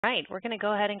Right, we're going to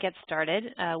go ahead and get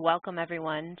started. Welcome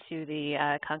everyone to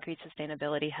the Concrete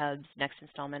Sustainability Hub's next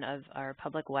installment of our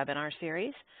public webinar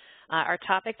series. Our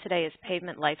topic today is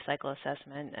pavement life cycle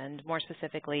assessment, and more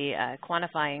specifically,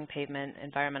 quantifying pavement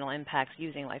environmental impacts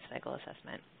using life cycle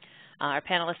assessment. Our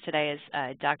panelist today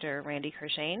is Dr. Randy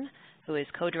Kershane, who is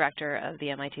co-director of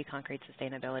the MIT Concrete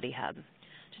Sustainability Hub.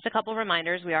 Just a couple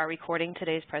reminders, we are recording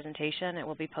today's presentation. It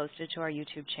will be posted to our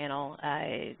YouTube channel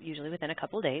usually within a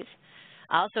couple of days.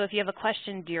 Also, if you have a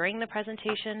question during the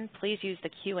presentation, please use the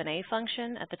Q&A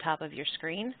function at the top of your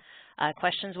screen.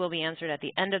 Questions will be answered at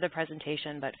the end of the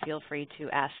presentation, but feel free to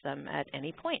ask them at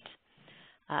any point.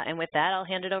 And with that, I'll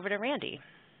hand it over to Randy.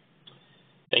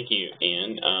 Thank you,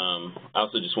 Ann. I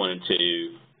also just wanted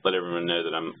to let everyone know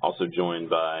that I'm also joined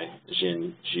by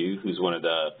Jin Zhu, who's one of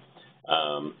the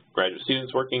graduate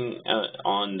students working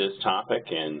on this topic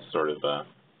and sort of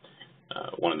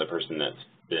one of the person that's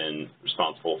been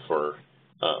responsible for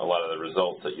a lot of the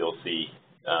results that you'll see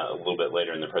a little bit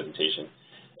later in the presentation.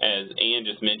 As Ann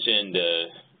just mentioned,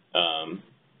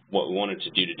 what we wanted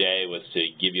to do today was to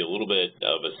give you a little bit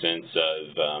of a sense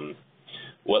of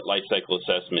what life cycle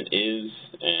assessment is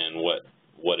and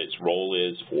what its role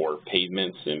is for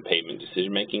pavements and pavement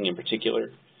decision-making in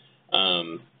particular.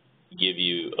 Give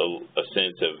you a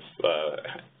sense of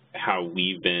how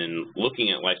we've been looking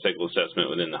at life cycle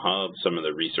assessment within the Hub, some of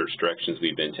the research directions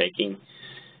we've been taking,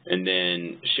 and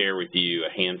then share with you a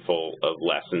handful of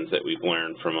lessons that we've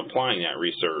learned from applying that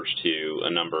research to a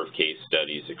number of case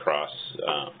studies across,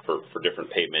 for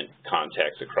different pavement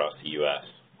contexts across the U.S.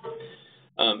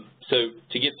 So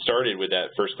to get started with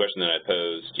that first question that I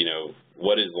posed,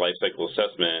 what is life cycle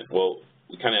assessment? Well,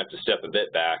 we kind of have to step a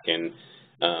bit back and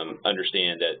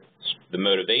understand that the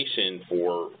motivation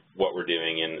for what we're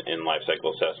doing in life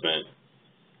cycle assessment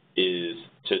is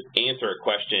to answer a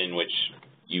question which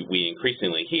we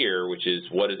increasingly hear, which is,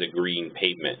 what is a green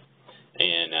pavement?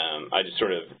 And I just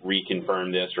sort of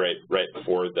reconfirmed this right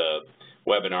before the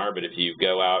webinar, but if you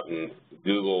go out and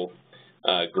Google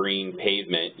green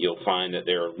pavement, you'll find that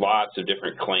there are lots of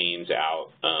different claims out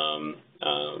on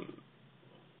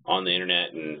the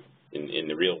internet and in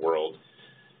the real world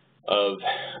of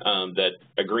that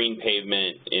a green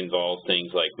pavement involves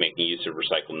things like making use of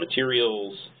recycled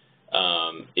materials.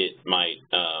 It might,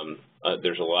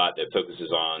 there's a lot that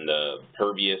focuses on the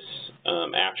pervious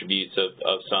attributes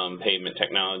of some pavement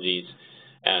technologies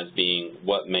as being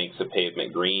what makes a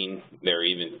pavement green. There are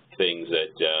even things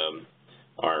that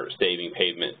are selling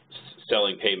pavement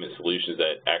solutions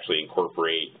that actually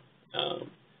incorporate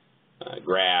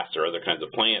grass or other kinds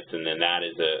of plants, and then that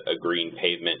is a green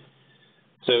pavement.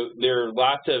 So there are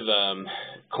lots of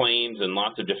claims and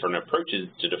lots of different approaches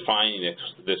to defining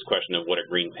this question of what a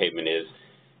green pavement is.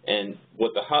 And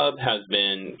what the Hub has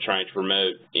been trying to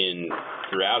promote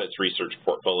throughout its research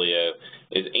portfolio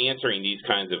is answering these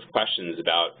kinds of questions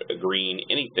about a green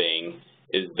anything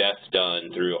is best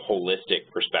done through a holistic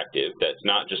perspective that's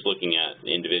not just looking at an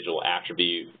individual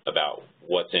attribute about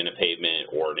what's in a pavement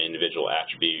or an individual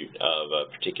attribute of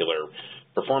a particular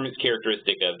performance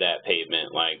characteristic of that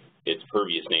pavement, like its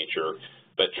pervious nature,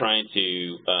 but trying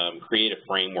to create a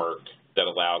framework that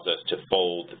allows us to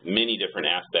fold many different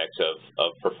aspects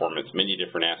of performance, many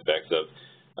different aspects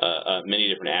of many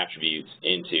different attributes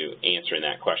into answering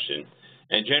that question.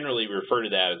 And generally, we refer to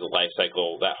that as a life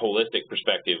cycle. That holistic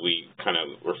perspective we kind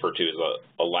of refer to as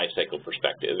a life cycle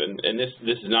perspective. And this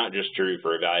is not just true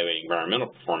for evaluating environmental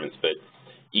performance, but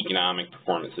economic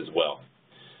performance as well.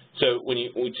 So when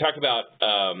we talk about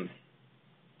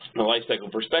a life cycle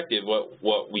perspective,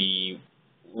 what we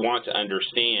want to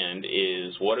understand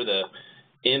is what are the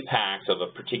impacts of a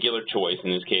particular choice,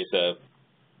 in this case a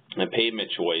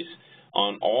pavement choice,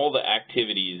 on all the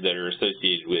activities that are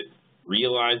associated with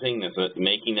realizing,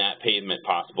 making that pavement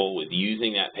possible, with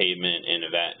using that pavement, and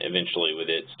eventually with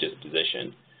its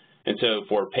disposition. And so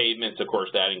for pavements, of course,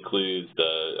 that includes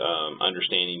the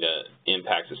understanding the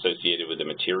impacts associated with the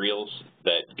materials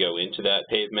that go into that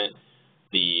pavement,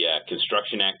 the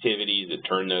construction activities that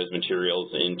turn those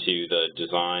materials into the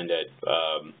design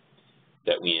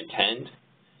that we intend,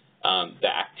 the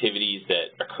activities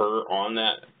that occur on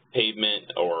that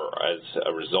pavement or as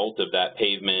a result of that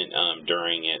pavement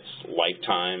during its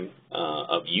lifetime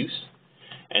of use,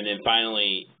 and then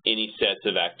finally any sets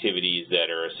of activities that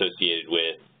are associated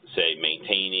with, say,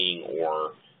 maintaining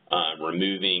or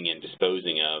removing and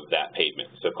disposing of that pavement,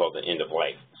 so-called the end of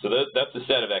life. So that's the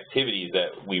set of activities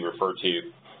that we refer to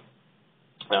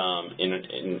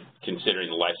in considering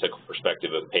the life cycle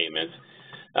perspective of pavements.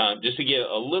 Just to give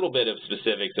a little bit of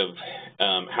specifics of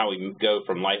how we go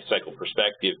from life cycle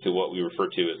perspective to what we refer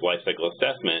to as life cycle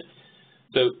assessment,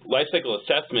 So life cycle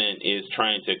assessment is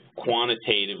trying to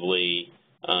quantitatively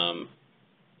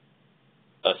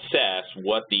assess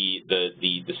what the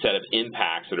set of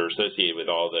impacts that are associated with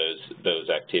all those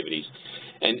activities.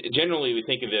 And generally, we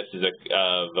think of this as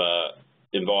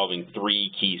involving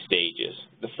 3 key stages.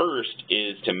 The first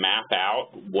is to map out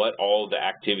what all the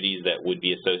activities that would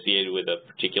be associated with a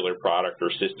particular product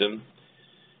or system.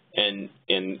 And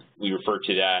we refer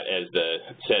to that as the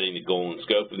setting the goal and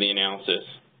scope of the analysis.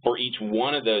 For each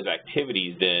one of those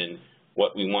activities, then,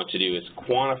 what we want to do is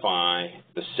quantify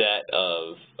the set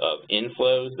of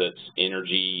inflows, that's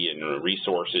energy and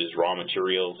resources, raw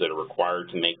materials that are required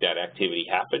to make that activity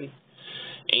happen,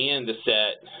 and the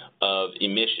set of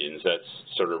emissions, that's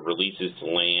sort of releases to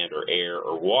land or air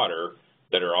or water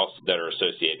that are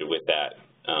associated with that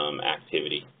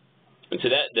activity. And so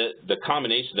the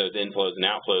combination of those inflows and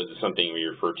outflows is something we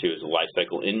refer to as a life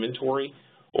cycle inventory,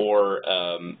 or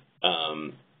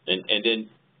and then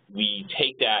we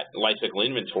take that life cycle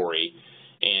inventory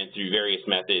and through various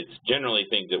methods, generally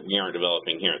things that we aren't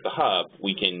developing here at the Hub,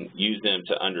 we can use them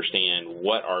to understand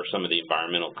what are some of the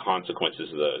environmental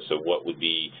consequences of those. So what would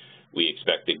be, we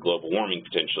expect the global warming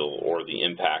potential or the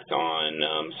impact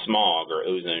on smog or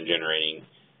ozone generating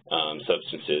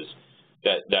substances.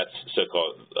 That's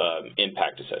so-called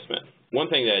impact assessment. One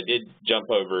thing that I did jump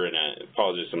over, and I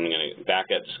apologize, I'm going to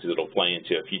back up just because it'll play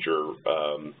into a future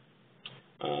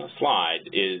slide,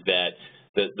 is that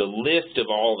the list of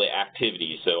all the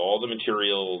activities, so all the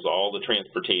materials, all the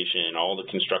transportation, all the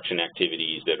construction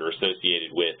activities that are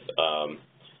associated with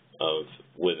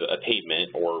a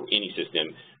pavement or any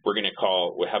system, we're going to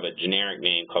we'll have a generic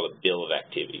name called a bill of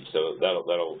activities. So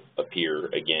that'll appear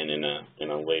again in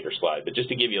a later slide. But just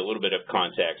to give you a little bit of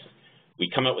context, we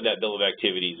come up with that bill of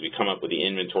activities, we come up with the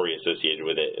inventory associated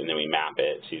with it, and then we map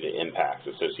it to the impacts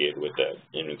associated with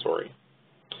the inventory.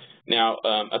 Now,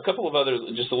 a couple of other,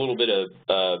 just a little bit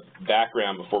of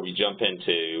background before we jump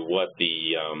into what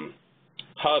the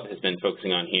Hub has been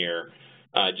focusing on here.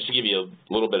 Just to give you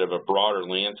a little bit of a broader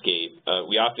landscape,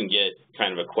 we often get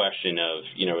kind of a question of,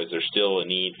 is there still a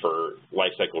need for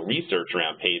life cycle research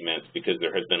around pavements, because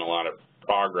there has been a lot of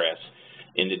progress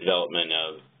in the development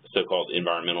of so-called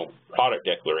environmental product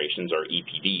declarations, or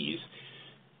EPDs.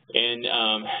 And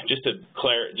just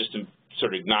to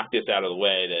sort of knock this out of the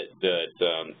way, that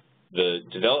the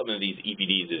development of these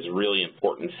EPDs is a really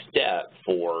important step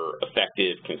for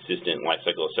effective, consistent life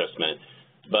cycle assessment,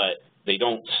 but they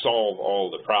don't solve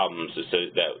all the problems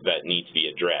that need to be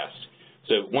addressed.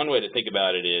 So one way to think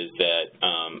about it is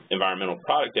that environmental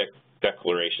product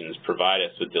declarations provide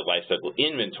us with the life cycle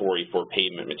inventory for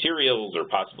pavement materials or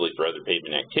possibly for other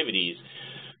pavement activities,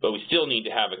 but we still need to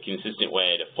have a consistent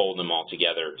way to fold them all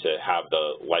together to have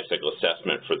the life cycle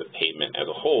assessment for the pavement as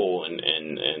a whole, and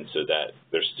so that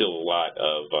there's still a lot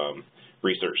of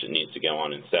research that needs to go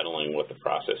on in settling what the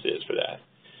process is for that.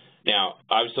 Now,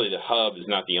 obviously, the Hub is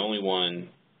not the only one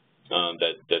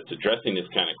that's addressing this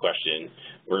kind of question.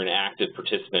 We're an active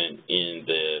participant in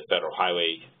the Federal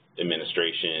Highway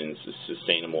Administration's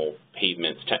Sustainable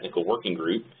Pavements Technical Working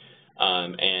Group,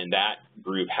 and that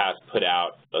group has put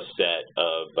out a set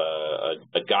of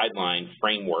a guideline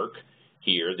framework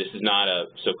here. This is not a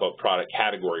so-called product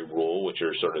category rule, which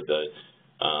are sort of the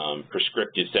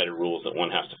prescriptive set of rules that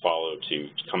one has to follow to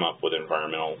come up with an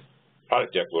environmental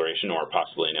product declaration or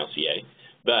possibly an LCA.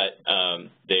 But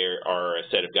there are a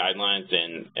set of guidelines,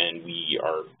 and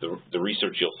the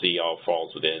research you'll see all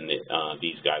falls within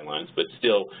these guidelines. But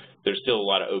still, there's still a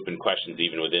lot of open questions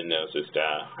even within those as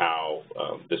to how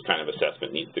this kind of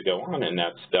assessment needs to go on, and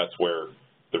that's where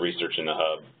the research in the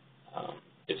Hub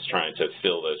is trying to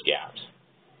fill those gaps.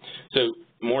 So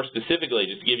more specifically,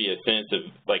 just to give you a sense of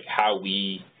like how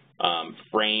we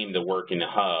frame the work in the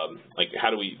Hub, like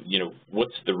how do we,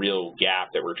 what's the real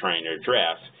gap that we're trying to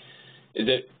address, is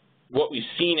that what we've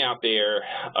seen out there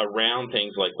around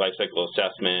things like life cycle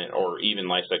assessment or even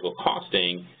life cycle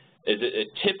costing is that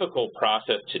a typical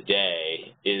process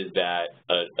today is that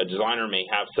a designer may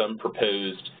have some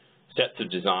proposed sets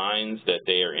of designs that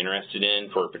they are interested in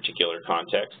for a particular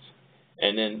context,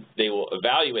 and then they will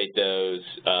evaluate those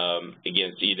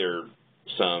against either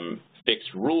some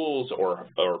fixed rules or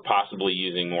possibly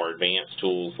using more advanced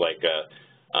tools like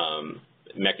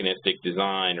mechanistic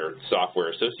design or software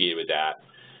associated with that.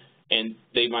 And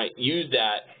they might use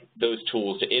those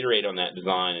tools to iterate on that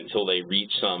design until they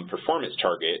reach some performance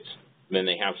targets. Then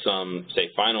they have some,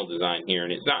 say, final design here,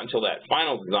 and it's not until that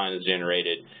final design is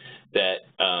generated that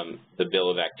the bill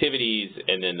of activities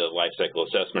and then the life cycle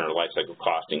assessment or life cycle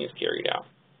costing is carried out.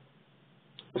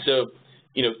 So,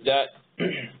 that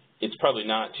it's probably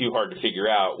not too hard to figure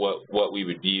out what we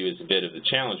would view as a bit of the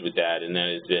challenge with that, and that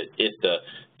is that if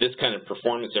this kind of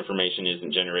performance information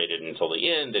isn't generated until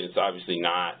the end, then it's obviously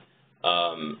not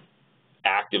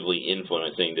actively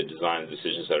influencing the design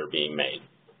decisions that are being made.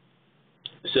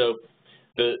 So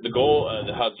the goal of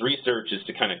the Hub's research is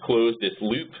to kind of close this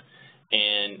loop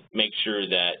and make sure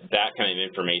that that kind of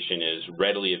information is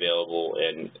readily available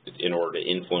and in order to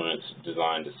influence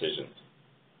design decisions.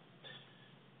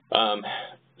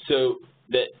 So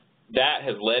that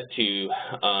has led to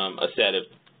a set of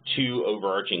two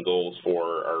overarching goals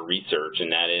for our research,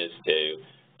 and that is to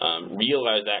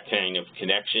realize that kind of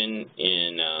connection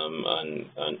in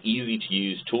an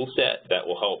easy-to-use tool set that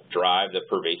will help drive the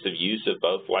pervasive use of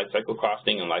both lifecycle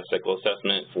costing and lifecycle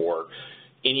assessment for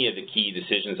any of the key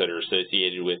decisions that are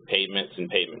associated with pavements and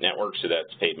pavement networks. So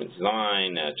that's pavement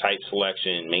design, type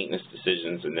selection, maintenance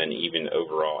decisions, and then even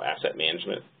overall asset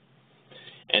management.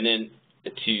 And then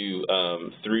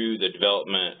to, through the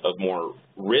development of more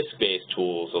risk-based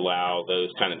tools, allow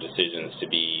those kind of decisions to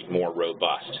be more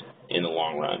robust in the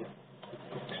long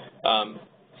run.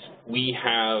 We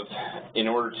have, in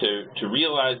order to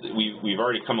realize that we've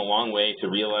already come a long way to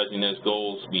realizing those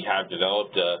goals, we have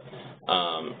developed a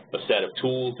set of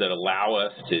tools that allow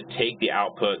us to take the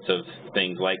outputs of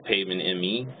things like Pavement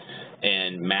ME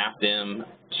and map them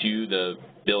to the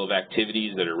bill of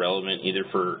activities that are relevant either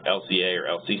for LCA or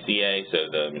LCCA, so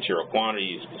the material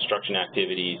quantities, construction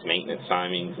activities, maintenance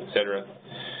timings, etc.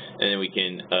 And then we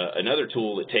can, another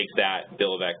tool that takes that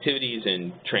bill of activities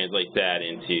and translates that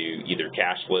into either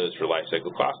cash flows for life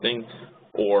cycle costing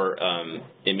or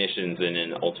emissions and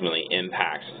then ultimately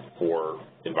impacts for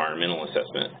environmental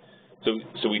assessment.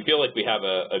 So we feel like we have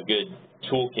a good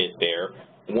toolkit there.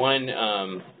 One,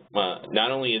 not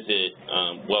only is it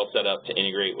well set up to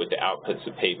integrate with the outputs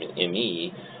of Pavement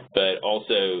ME, but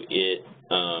also it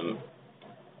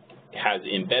has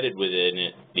embedded within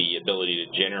it the ability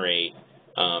to generate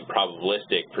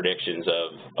probabilistic predictions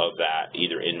of that,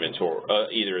 either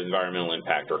environmental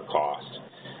impact or cost.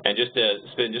 And just to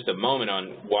spend just a moment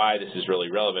on why this is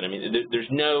really relevant, I mean, there's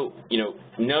no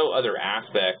other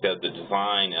aspect of the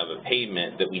design of a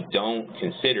pavement that we don't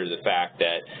consider the fact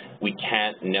that we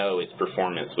can't know its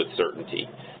performance with certainty.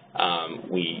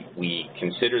 We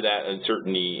consider that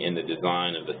uncertainty in the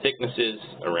design of the thicknesses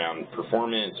around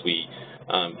performance. We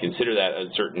consider that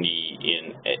uncertainty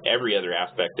in every other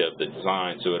aspect of the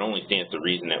design, so it only stands to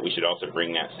reason that we should also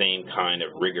bring that same kind of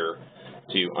rigor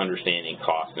to understanding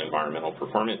cost and environmental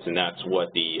performance, and that's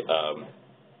what the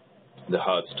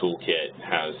Hub's toolkit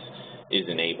is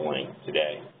enabling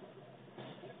today.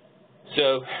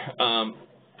 So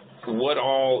what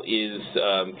all is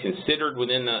considered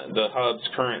within the Hub's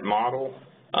current model?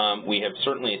 We have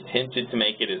certainly attempted to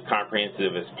make it as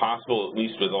comprehensive as possible, at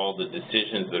least with all the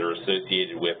decisions that are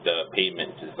associated with the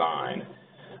pavement design.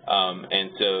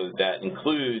 And so that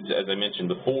includes, as I mentioned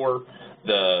before,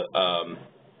 the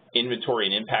inventory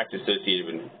and impact associated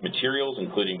with materials,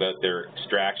 including both their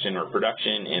extraction or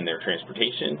production and their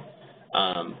transportation,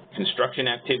 construction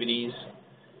activities,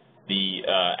 the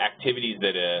activities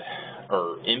that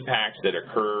or impacts that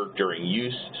occur during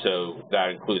use, so that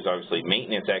includes obviously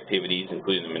maintenance activities,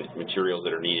 including the materials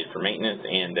that are needed for maintenance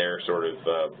and their sort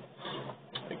of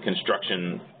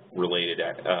construction-related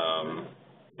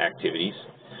activities,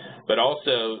 but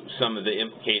also some of the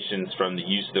implications from the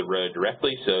use of the road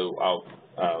directly. So I'll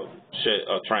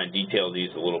try and detail these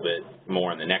a little bit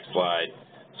more on the next slide,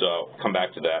 so I'll come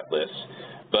back to that list.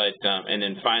 But and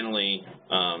then finally,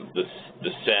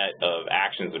 the set of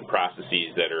actions and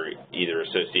processes that are either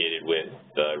associated with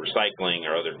the recycling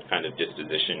or other kind of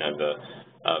disposition of the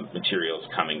materials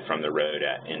coming from the road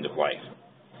at end of life.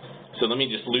 So let me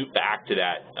just loop back to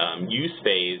that use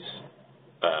phase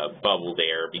bubble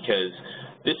there, because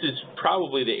this is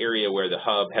probably the area where the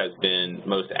Hub has been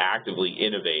most actively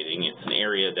innovating. It's an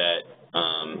area that,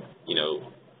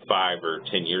 5 or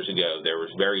 10 years ago, there was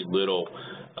very little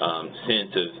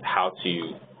sense of how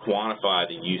to quantify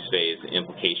the use phase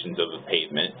implications of a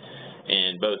pavement.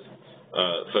 And both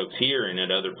folks here and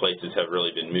at other places have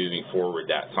really been moving forward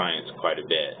that science quite a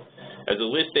bit. As the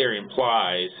list there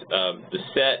implies, the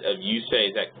set of use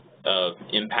phase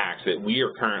impacts that we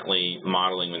are currently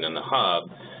modeling within the Hub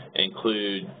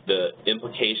include the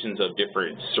implications of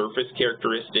different surface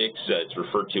characteristics. It's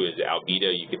referred to as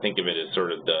albedo. You could think of it as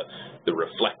sort of the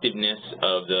reflectiveness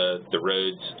of the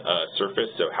road's surface,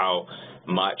 so how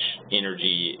much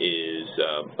energy is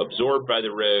absorbed by the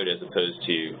road as opposed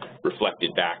to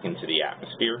reflected back into the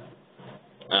atmosphere.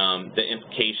 The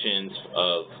implications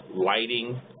of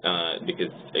lighting,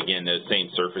 because again, those same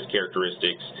surface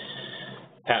characteristics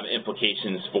have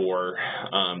implications for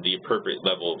the appropriate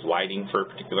level of lighting for a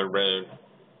particular road.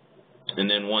 And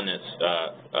then one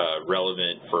that's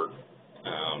relevant for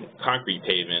concrete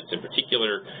pavements in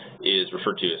particular is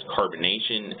referred to as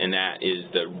carbonation, and that is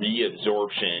the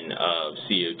reabsorption of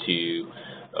CO2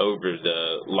 over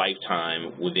the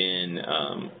lifetime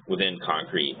within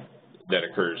concrete that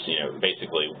occurs,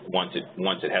 basically once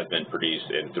it has been produced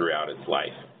and throughout its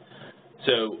life.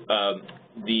 So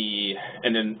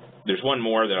and then there's one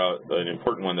more an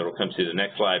important one that will come to the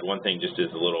next slide. One thing, just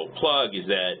as a little plug, is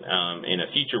that in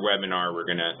a future webinar we're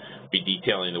going to be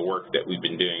detailing the work that we've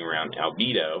been doing around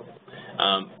albedo.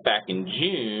 Back in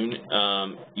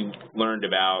June, you learned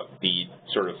about the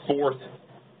sort of fourth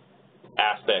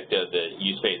aspect of the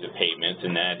use phase of pavements,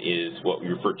 and that is what we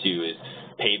refer to as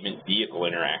pavement-vehicle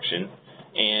interaction.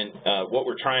 And what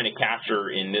we're trying to capture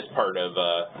in this part of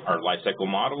our life cycle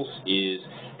models is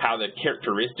how the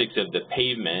characteristics of the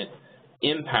pavement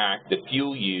impact the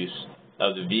fuel use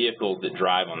of the vehicles that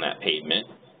drive on that pavement.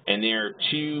 And there are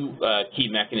two key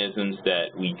mechanisms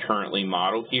that we currently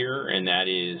model here, and that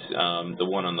is the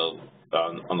one on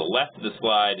the left of the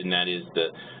slide, and that is the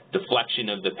deflection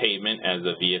of the pavement as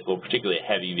a vehicle, particularly a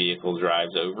heavy vehicle,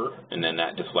 drives over, and then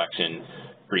that deflection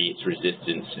creates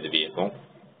resistance to the vehicle.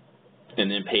 And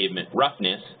then pavement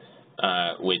roughness,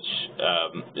 which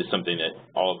is something that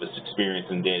all of us experience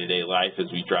in day-to-day life as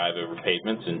we drive over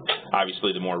pavements. And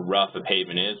obviously, the more rough a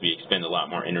pavement is, we expend a lot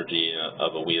more energy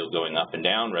of a wheel going up and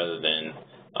down rather than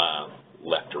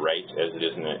left to right, as it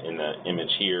is in the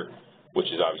image here, which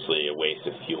is obviously a waste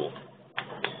of fuel.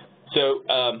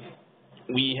 So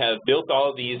we have built all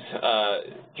of these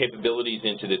capabilities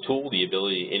into the tool, the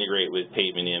ability to integrate with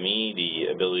Pavement ME,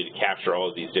 the ability to capture all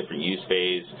of these different use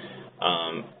phase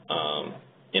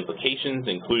implications,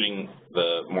 including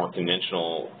the more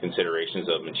conventional considerations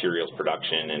of materials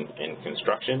production and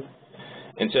construction.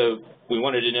 And so we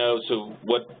wanted to know, so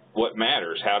what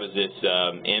matters? How does this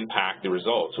impact the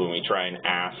results when we try and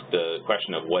ask the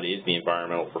question of what is the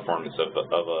environmental performance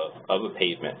of a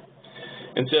pavement?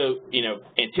 And so,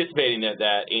 anticipating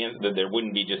that there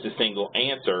wouldn't be just a single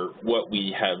answer, what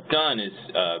we have done is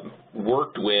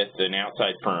worked with an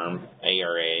outside firm,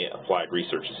 ARA, Applied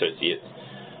Research Associates,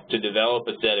 to develop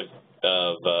a set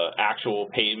of actual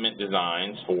pavement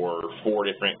designs for 4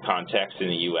 different contexts in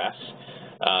the U.S.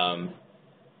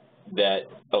 That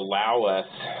allow us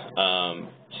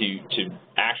to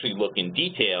actually look in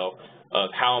detail of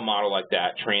how a model like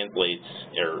that translates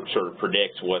or sort of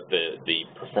predicts what the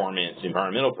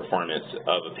environmental performance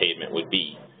of a pavement would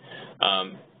be.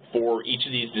 For each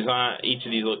of these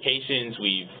locations,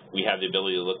 we have the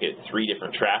ability to look at 3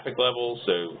 different traffic levels,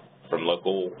 so from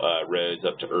local roads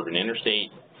up to urban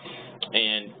interstate,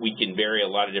 and we can vary a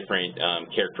lot of different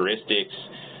characteristics,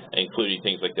 including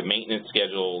things like the maintenance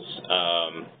schedules.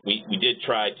 We did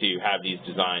try to have these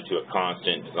designed to a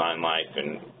constant design life,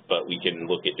 but we can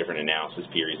look at different analysis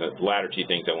periods. The latter 2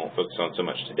 things I won't focus on so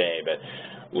much today, but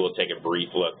we'll take a brief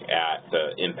look at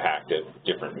the impact of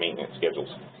different maintenance schedules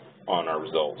on our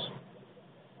results.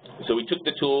 So we took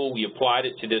the tool, we applied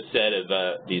it to this set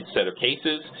of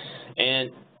cases,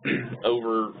 and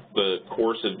over the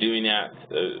course of doing that,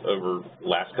 over the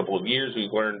last couple of years,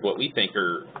 we've learned what we think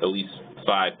are at least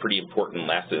 5 pretty important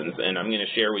lessons. And I'm going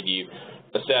to share with you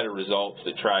a set of results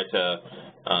that try to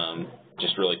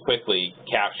just really quickly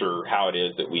capture how it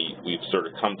is that we've sort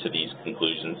of come to these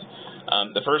conclusions.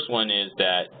 The first one is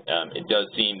that it does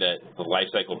seem that the life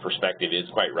cycle perspective is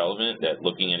quite relevant, that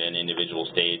looking at an individual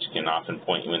stage can often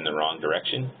point you in the wrong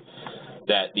direction,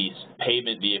 that the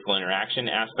pavement vehicle interaction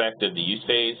aspect of the use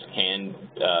phase can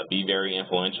be very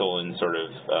influential in sort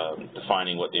of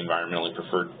defining what the environmentally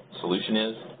preferred solution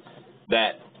is,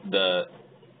 that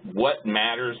what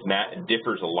matters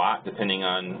differs a lot depending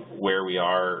on where we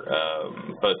are,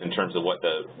 both in terms of what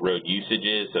the road usage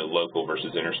is, so local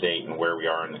versus interstate, and where we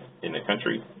are in the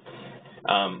country.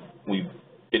 We've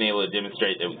been able to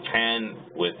demonstrate that we can,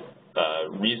 with a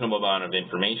reasonable amount of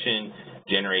information,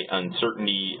 generate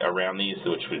uncertainty around these,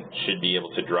 which should be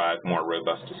able to drive more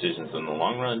robust decisions in the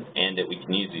long run, and that we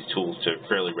can use these tools to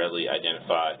fairly readily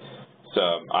identify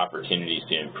some opportunities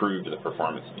to improve the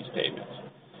performance of these pavements.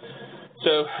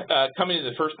 So coming to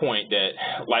the first point,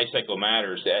 that life cycle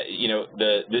matters,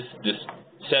 this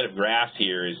set of graphs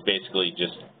here is basically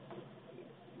just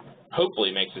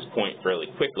hopefully makes this point fairly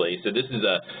quickly. So this is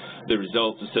the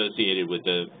results associated with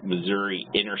the Missouri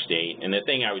interstate. And the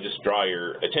thing I would just draw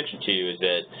your attention to is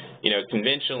that,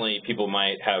 conventionally people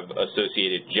might have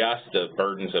associated just the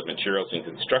burdens of materials and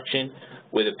construction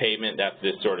with a pavement. That's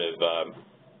this sort of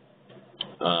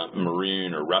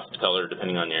maroon or rust color,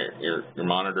 depending on your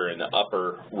monitor, in the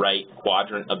upper right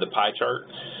quadrant of the pie chart,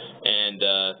 and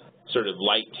sort of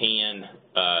light tan,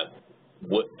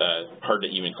 hard to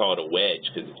even call it a wedge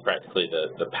because it's practically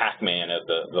the Pac-Man of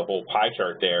the whole pie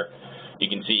chart there. You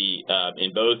can see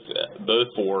in both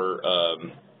for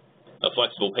a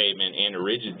flexible pavement and a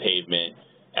rigid pavement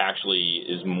actually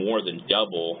is more than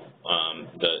double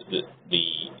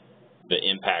the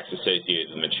impacts associated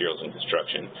with materials and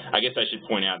construction. I guess I should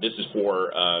point out this is for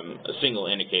a single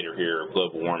indicator here of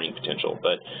global warming potential,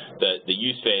 but the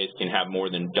use phase can have more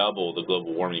than double the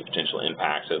global warming potential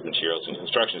impacts of materials and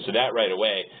construction. So that right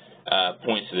away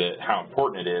points to how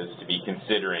important it is to be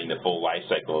considering the full life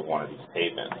cycle of one of these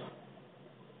pavements.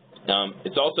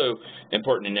 It's also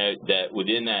important to note that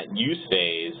within that use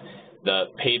phase, the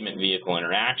pavement vehicle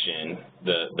interaction,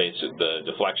 the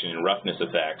deflection and roughness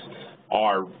effects,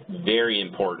 are very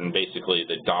important, basically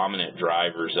the dominant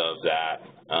drivers of that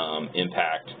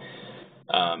impact,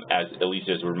 at least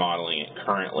as we're modeling it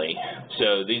currently.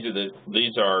 So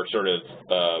these are sort of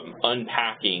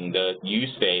unpacking the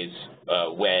use phase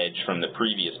wedge from the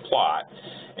previous plot,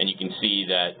 and you can see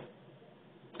that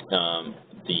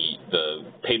the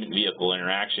pavement vehicle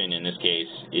interaction in this case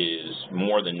is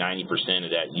more than 90%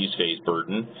 of that use phase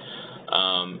burden.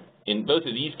 In both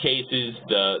of these cases,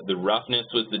 the roughness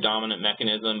was the dominant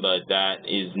mechanism, but that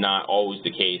is not always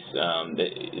the case.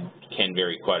 It can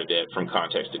vary quite a bit from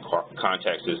context to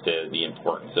context as to the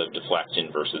importance of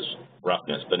deflection versus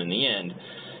roughness. But in the end,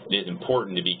 it is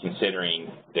important to be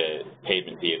considering the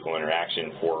pavement vehicle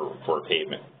interaction for a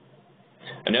pavement.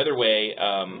 Another way,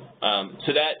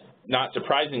 so that not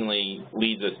surprisingly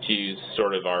leads us to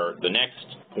sort of the next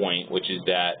point, which is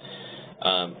that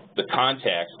the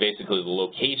context, basically the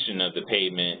location of the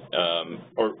pavement,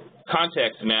 or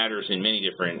context matters in many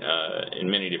different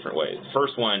ways. The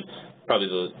first one, probably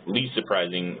the least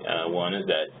surprising one, is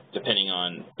that depending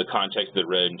on the context of the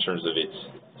road in terms of its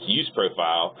use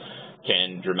profile,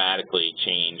 can dramatically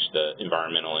change the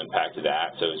environmental impact of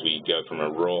that. So as we go from a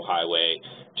rural highway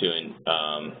to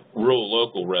a rural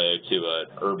local road to an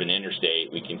urban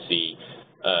interstate, we can see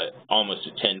almost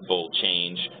a tenfold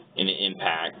change in the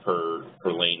impact per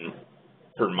lane,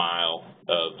 per mile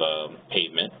of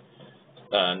pavement.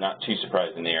 Not too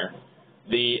surprising there.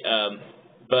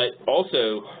 But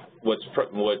also,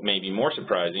 what may be more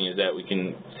surprising is that we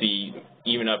can see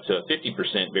even up to a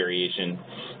 50% variation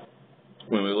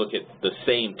when we look at the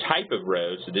same type of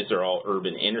road. So these are all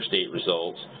urban interstate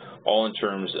results, all in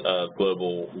terms of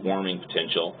global warming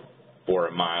potential for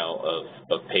a mile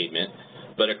of pavement,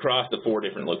 but across the 4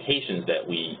 different locations that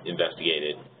we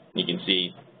investigated. You can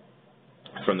see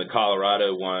from the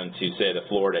Colorado one to, say, the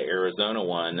Florida-Arizona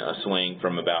one, a swing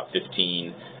from about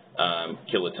 15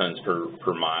 kilotons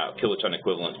per mile, kiloton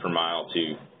equivalents per mile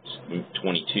to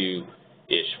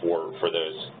 22-ish for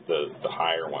the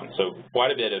higher ones. So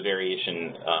quite a bit of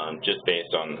variation just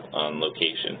based on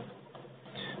location.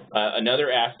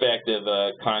 Another aspect of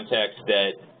context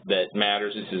that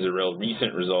matters, this is a real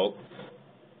recent result,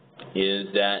 is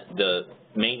that the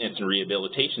maintenance and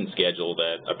rehabilitation schedule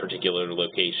that a particular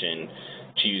location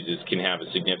chooses can have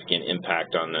a significant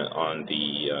impact on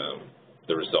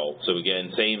the results. So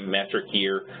again, same metric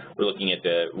here. We're looking at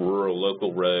the rural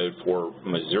local road for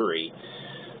Missouri.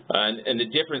 And the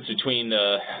difference between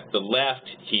the left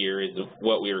here is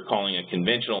what we were calling a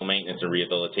conventional maintenance and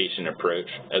rehabilitation approach,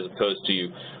 as opposed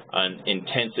to an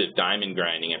intensive diamond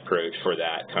grinding approach for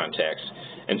that context.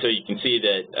 And so you can see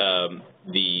that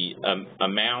the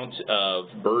amount of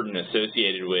burden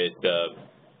associated with the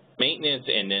maintenance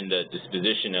and then the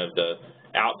disposition of the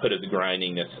output of the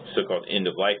grinding, this so-called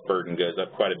end-of-life burden, goes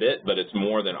up quite a bit, but it's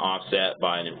more than offset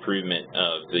by an improvement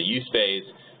of the use phase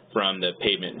from the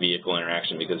pavement vehicle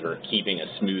interaction because we're keeping a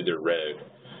smoother road.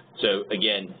 So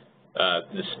again,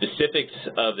 the specifics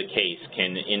of the case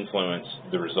can influence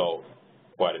the result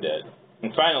quite a bit.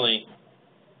 And finally,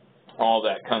 all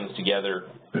that comes together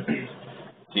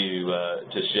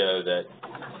to show that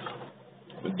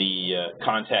the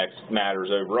context matters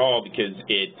overall, because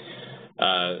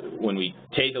when we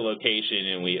take a location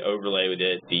and we overlay with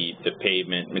it the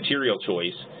pavement material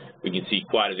choice, we can see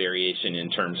quite a variation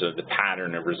in terms of the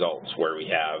pattern of results, where we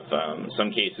have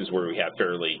some cases where we have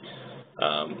fairly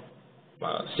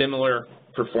similar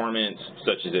performance,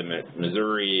 such as in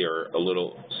Missouri, or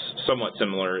somewhat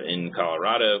similar in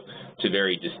Colorado, to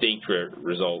very distinct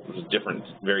results,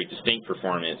 very distinct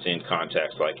performance in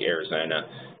contexts like Arizona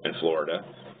and Florida.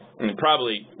 And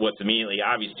probably what's immediately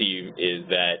obvious to you is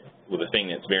that the thing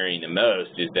that's varying the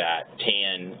most is that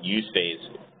tan use phase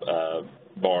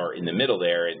bar in the middle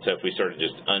there. And so if we sort of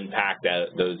just unpack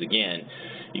those again,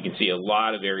 you can see a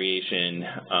lot of variation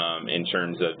in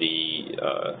terms of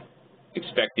the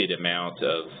expected amount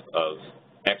of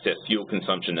excess fuel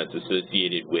consumption that's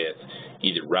associated with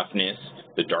either roughness,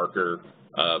 the darker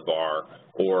bar,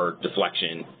 or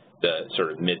deflection, the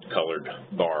sort of mid-colored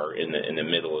bar in the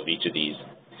middle of each of these.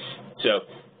 So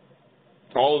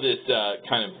all of this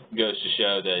kind of goes to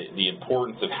show the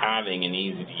importance of having an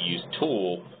easy-to-use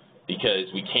tool,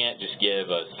 because we can't just give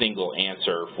a single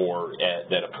answer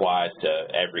that applies to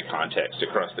every context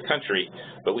across the country,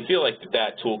 but we feel like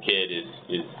that toolkit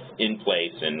is in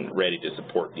place and ready to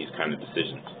support these kind of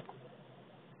decisions.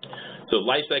 So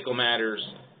life cycle matters,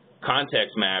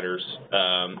 context matters,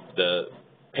 the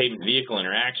pavement vehicle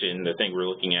interaction, the thing we're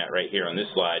looking at right here on this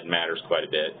slide, matters quite a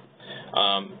bit.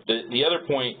 The other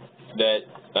point that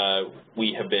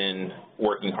we have been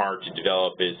working hard to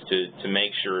develop is to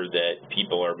make sure that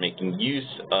people are making use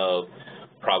of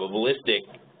probabilistic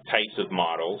types of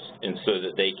models, and so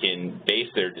that they can base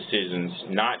their decisions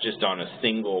not just on a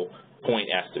single point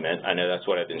estimate. I know that's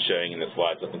what I've been showing in the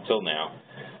slides up until now,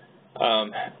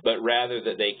 but rather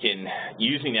that they can,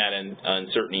 using that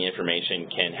uncertainty information,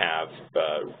 can have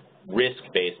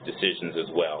risk-based decisions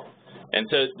as well. And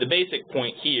so the basic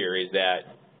point here is that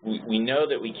we know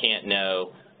that we can't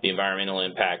know the environmental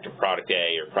impact of product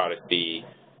A or product B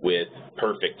with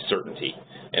perfect certainty.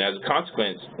 And as a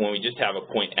consequence, when we just have a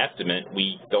point estimate,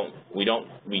 we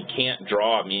can't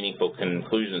draw meaningful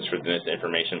conclusions from this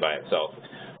information by itself.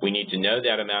 We need to know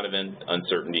that amount of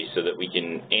uncertainty so that we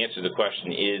can answer the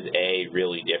question, is A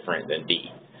really different than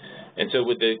B? And so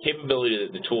with the capability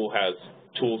that the tool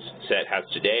set has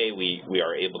today, we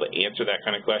are able to answer that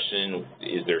kind of question.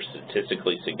 Is there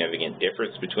statistically significant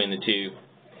difference between the two?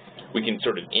 We can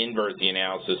sort of invert the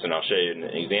analysis, and I'll show you an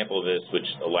example of this, which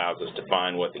allows us to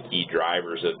find what the key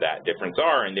drivers of that difference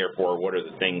are, and therefore what are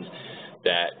the things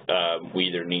that we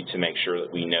either need to make sure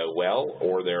that we know well,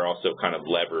 or they're also kind of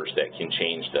levers that can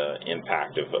change the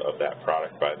impact of that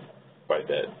product by a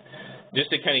bit. Just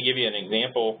to kind of give you an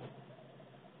example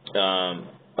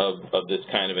of this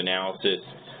kind of analysis.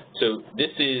 So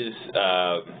this is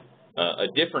a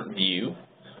different view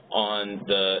on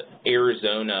the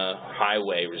Arizona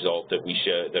highway result that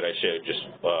I showed just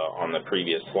on the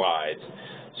previous slides.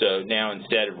 So now,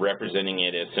 instead of representing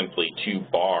it as simply two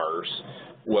bars,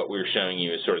 what we're showing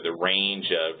you is sort of the range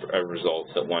of results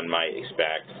that one might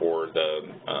expect for the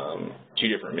two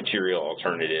different material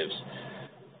alternatives.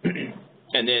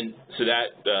 And then, so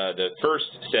that the first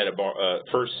set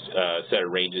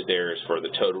of ranges there is for the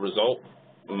total result,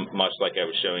 much like I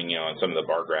was showing you on some of the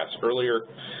bar graphs earlier.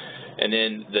 And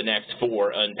then the next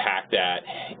four unpack that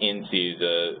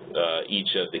into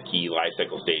each of the key life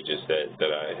cycle stages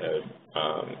that I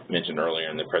had mentioned earlier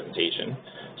in the presentation.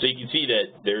 So you can see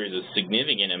that there is a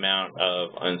significant amount of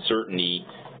uncertainty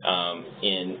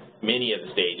in many of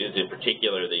the stages, in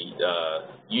particular the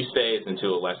use phase, and to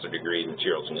a lesser degree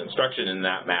materials and construction, and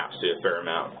that maps to a fair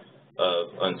amount of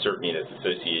uncertainty that's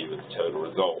associated with the total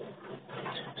result.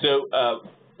 So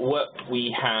what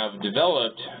we have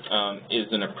developed is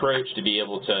an approach to be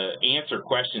able to answer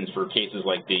questions for cases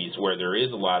like these where there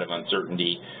is a lot of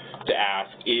uncertainty, to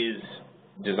ask, is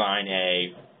design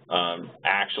A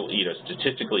actually,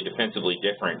 statistically defensively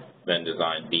different than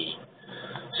design B?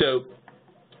 So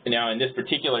now in this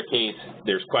particular case,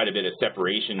 there's quite a bit of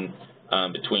separation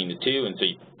between the two, and so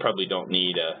you probably don't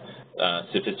need a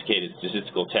sophisticated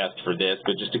statistical test for this,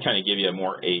 but just to kind of give you a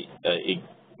more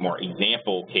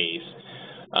example case,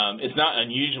 it's not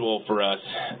unusual for us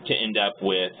to end up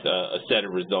with a set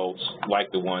of results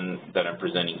like the one that I'm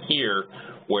presenting here,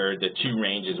 where the two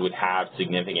ranges would have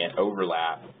significant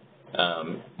overlap.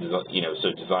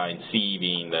 So design C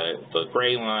being the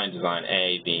gray line, design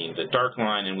A being the dark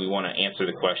line, and we want to answer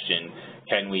the question,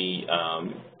 can we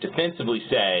defensively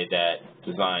say that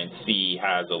design C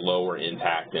has a lower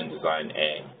impact than design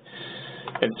A?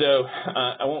 And so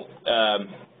I won't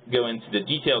go into the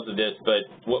details of this, but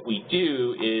what we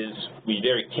do is we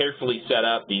very carefully set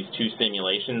up these two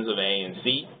simulations of A and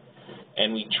C,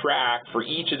 and we track for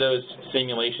each of those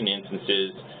simulation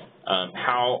instances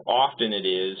how often it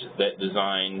is that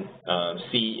design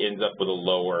C ends up with a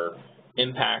lower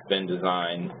impact than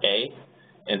design A.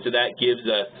 And so that gives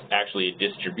us actually a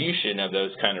distribution of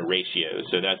those kind of ratios.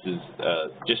 So that's a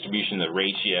distribution of the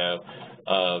ratio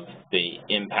of the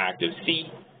impact of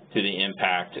C to the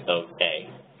impact of A.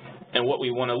 And what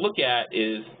we want to look at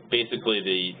is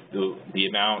basically the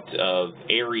amount of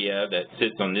area that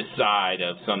sits on this side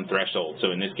of some threshold.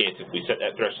 So in this case, if we set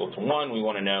that threshold to 1, we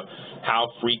want to know how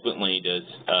frequently does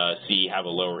C have a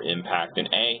lower impact than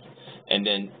A. and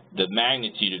then the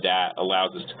magnitude of that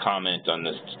allows us to comment on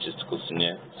the statistical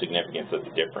significance of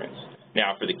the difference.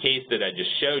 Now, for the case that I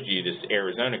just showed you, this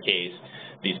Arizona case,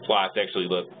 these plots actually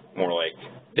look more like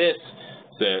this,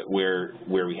 so where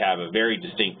we have a very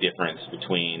distinct difference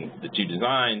between the two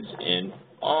designs, and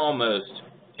almost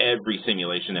every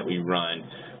simulation that we run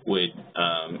would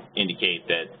indicate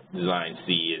that design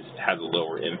C has a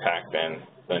lower impact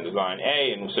than design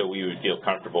A, and so we would feel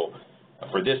comfortable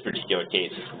for this particular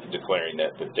case declaring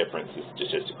that the difference is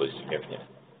statistically significant.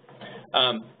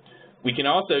 We can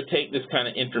also take this kind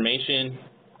of information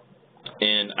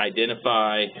and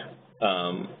identify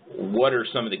what are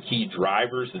some of the key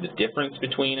drivers of the difference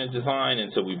between a design,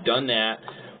 and so we've done that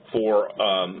for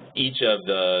each of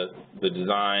the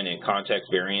design and context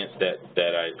variants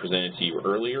that I presented to you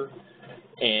earlier.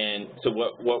 And so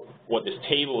what this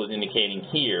table is indicating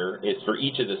here is for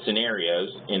each of the scenarios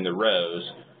in the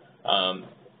rows,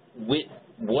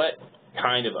 what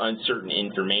kind of uncertain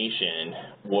information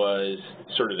was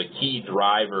sort of a key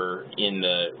driver in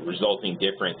the resulting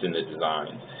difference in the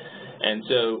design. And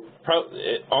so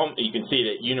you can see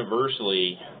that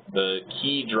universally the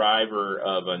key driver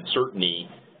of uncertainty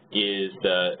is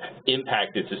the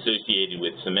impact that's associated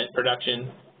with cement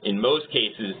production. In most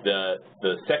cases,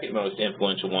 the second most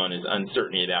influential one is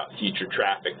uncertainty about future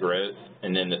traffic growth,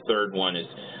 and then the third one is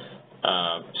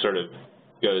sort of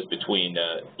goes between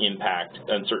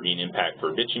uncertainty and impact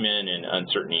for bitumen and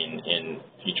uncertainty in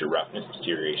future roughness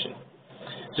deterioration.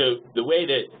 So the way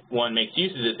that one makes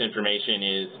use of this information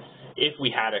is if we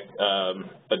had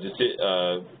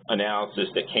a analysis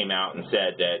that came out and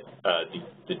said that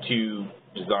the two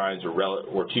designs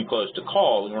were too close to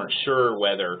call, we weren't sure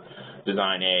whether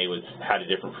design A had a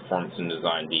different performance than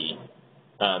design B,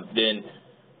 then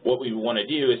what we want to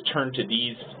do is turn to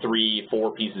these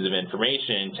 3-4 pieces of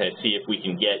information to see if we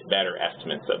can get better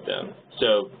estimates of them.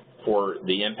 So for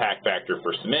the impact factor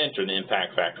for cement or the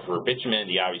impact factor for bitumen,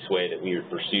 the obvious way that we would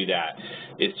pursue that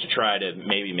is to try to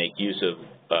maybe make use of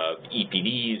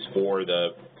EPDs for the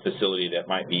facility that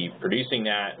might be producing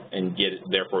that, and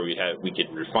therefore we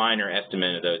could refine our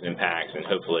estimate of those impacts and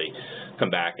hopefully come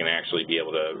back and actually be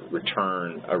able to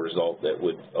return a result that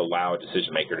would allow a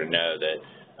decision maker to know that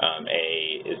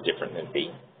A is different than B.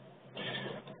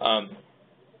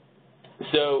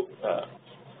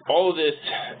 All of this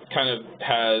kind of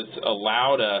has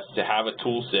allowed us to have a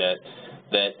tool set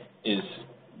that is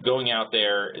going out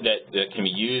there that can be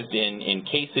used in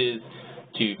cases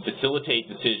to facilitate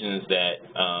decisions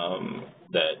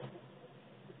that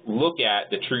look at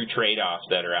the true trade-offs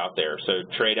that are out there. So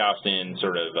trade-offs in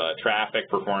sort of traffic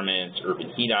performance, urban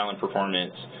heat island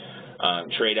performance,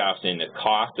 trade-offs in the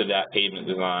cost of that pavement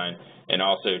design, and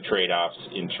also trade-offs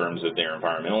in terms of their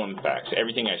environmental impacts.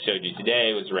 Everything I showed you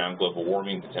today was around global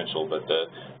warming potential, but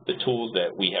the tools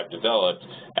that we have developed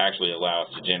actually allow us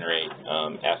to generate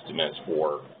estimates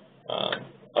for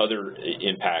other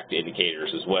impact indicators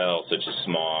as well, such as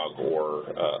smog or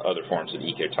other forms of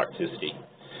ecotoxicity.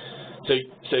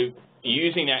 So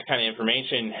using that kind of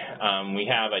information, we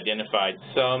have identified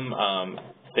some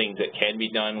things that can be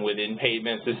done within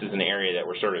pavements. This is an area that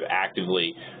we're sort of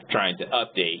actively trying to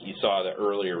update. You saw the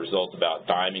earlier results about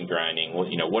diamond grinding.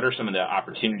 What are some of the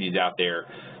opportunities out there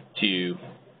to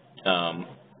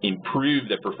improve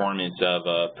the performance of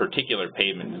a particular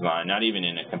pavement design, not even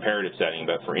in a comparative setting,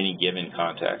 but for any given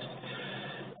context.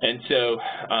 And so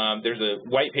there's a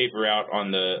white paper out on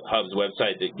the Hub's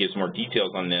website that gives more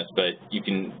details on this, but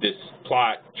this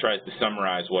plot tries to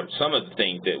summarize what some of the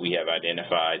things that we have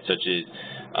identified, such as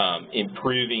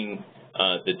improving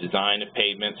the design of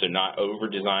pavements, so not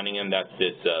over-designing them. That's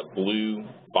this blue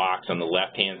box on the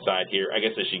left-hand side here. I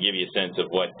guess I should give you a sense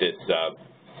of what this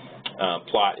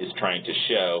plot is trying to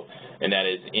show, and that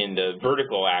is in the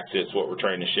vertical axis, what we're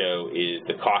trying to show is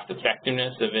the cost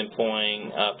effectiveness of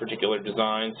employing a particular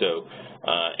design. So,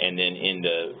 and then in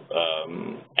the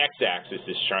x-axis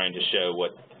is trying to show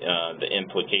what the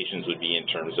implications would be in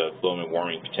terms of global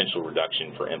warming potential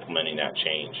reduction for implementing that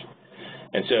change.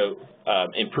 And so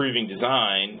improving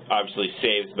design obviously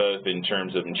saves both in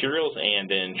terms of materials and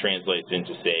then translates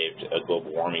into saved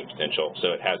global warming potential.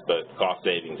 So it has both cost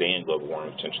savings and global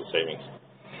warming potential savings.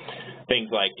 Things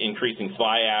like increasing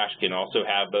fly ash can also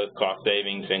have both cost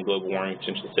savings and global warming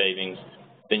potential savings.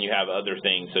 Then you have other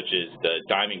things such as the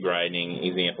diamond grinding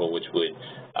example, which would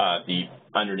be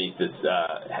underneath this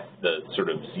the sort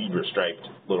of zebra-striped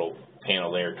little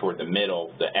panel there toward the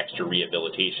middle, the extra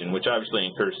rehabilitation, which obviously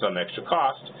incurs some extra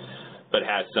cost, but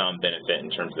has some benefit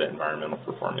in terms of the environmental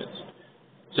performance.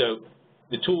 So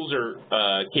the tools are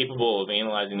capable of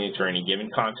analyzing these for any given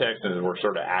context, and we're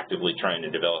sort of actively trying to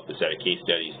develop a set of case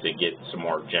studies to get some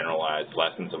more generalized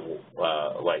lessons of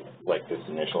like this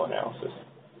initial analysis.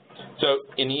 So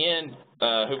in the end,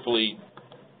 hopefully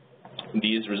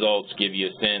these results give you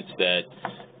a sense that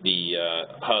the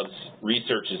Hub's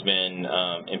research has been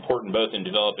important both in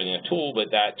developing a tool,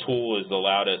 but that tool has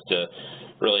allowed us to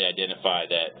really identify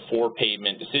that for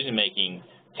pavement decision-making,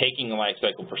 taking a life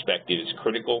cycle perspective is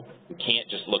critical. We can't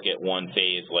just look at one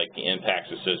phase like the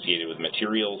impacts associated with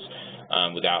materials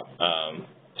without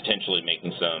potentially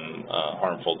making some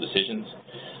harmful decisions.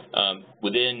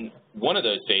 Within one of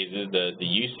those phases, the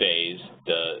use phase,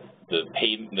 the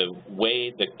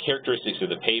characteristics of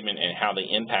the pavement and how they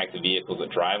impact the vehicles that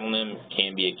drive on them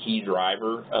can be a key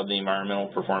driver of the environmental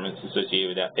performance associated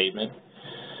with that pavement.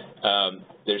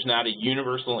 There's not a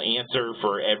universal answer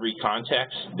for every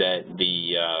context. That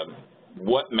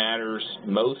what matters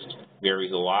most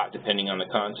varies a lot depending on the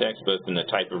context, both in the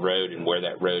type of road and where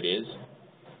that road is.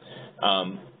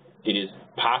 It is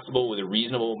possible with a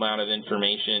reasonable amount of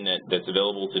information that's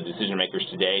available to decision makers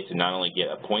today to not only get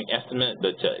a point estimate,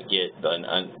 but to get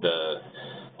the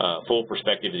full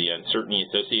perspective of the uncertainty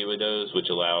associated with those, which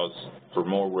allows for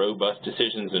more robust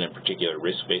decisions and in particular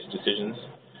risk-based decisions.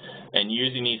 And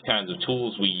using these kinds of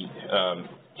tools, we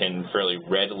can fairly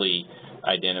readily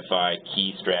identify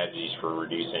key strategies for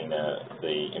reducing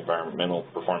the environmental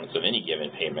performance of any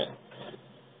given pavement.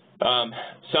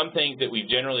 Some things that we've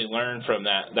generally learned from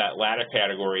that latter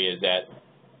category is that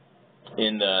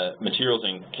in the materials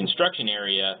and construction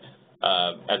area,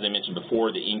 as I mentioned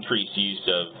before, the increased use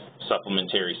of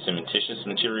supplementary cementitious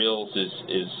materials is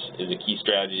a key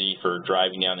strategy for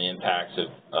driving down the impacts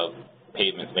of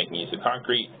pavements making use of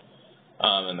concrete.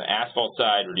 On the asphalt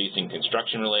side, reducing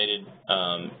construction-related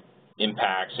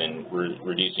impacts and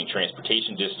reducing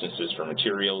transportation distances for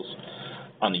materials.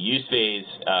 On the use phase,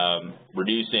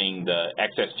 reducing the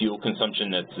excess fuel consumption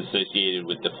that's associated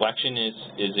with deflection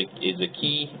is a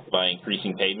key by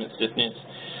increasing pavement stiffness.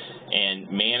 And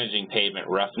managing pavement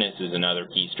roughness is another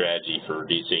key strategy for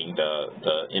reducing the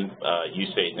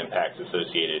use phase impacts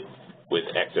associated with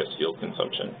excess fuel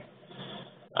consumption.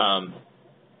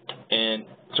 And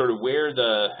sort of where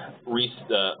the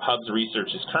Hub's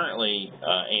research is currently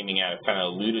aiming at, I've kind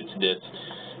of alluded to this,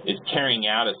 is carrying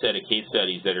out a set of case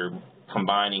studies that are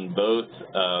combining both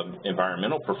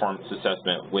environmental performance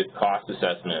assessment with cost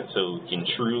assessment, so we can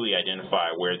truly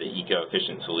identify where the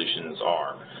eco-efficient solutions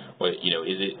are.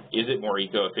 Is it more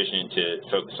eco-efficient to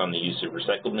focus on the use of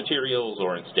recycled materials,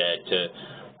 or instead to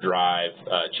drive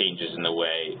changes in the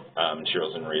way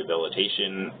materials and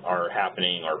rehabilitation are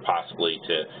happening, or possibly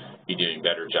to be doing a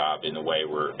better job in the way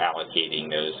we're allocating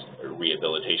those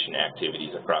rehabilitation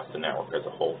activities across the network as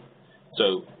a whole.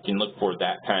 So you can look for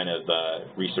that kind of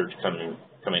research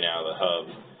coming out of the Hub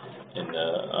in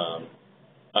the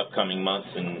upcoming months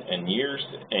and years.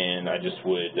 And I just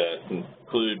would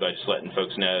conclude by just letting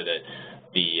folks know that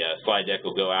the slide deck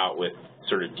will go out with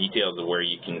sort of details of where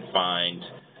you can find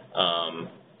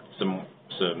some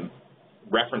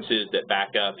references that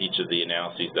back up each of the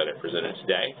analyses that I presented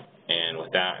today. And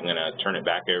with that, I'm going to turn it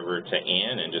back over to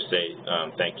Ann and just say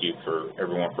thank you for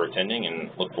everyone for attending, and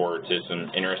look forward to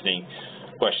some interesting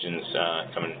questions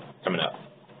coming up.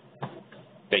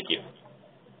 Thank you.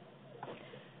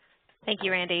 Thank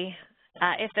you, Randy.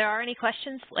 If there are any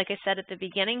questions, like I said at the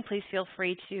beginning, please feel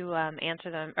free to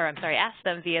ask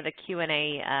them via the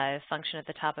Q&A function at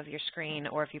the top of your screen,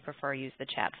 or if you prefer, use the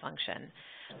chat function,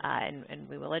 and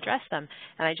we will address them.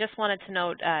 And I just wanted to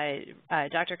note,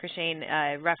 Dr.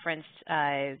 Krishane referenced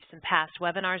some past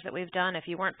webinars that we've done. If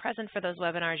you weren't present for those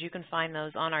webinars, you can find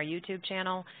those on our YouTube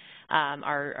channel.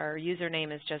 Our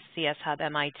username is just CSHub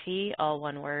MIT, all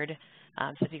one word.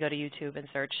 So if you go to YouTube and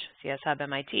search CSHub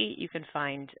MIT, you can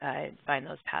find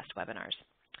those past webinars.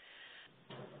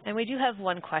 And we do have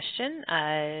one question.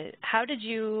 How did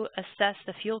you assess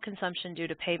the fuel consumption due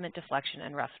to pavement deflection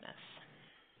and roughness?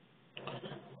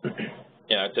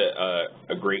 Yeah, that's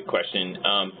a great question.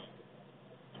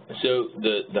 So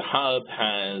the Hub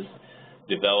has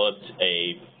developed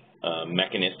a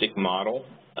mechanistic model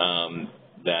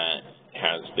that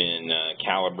has been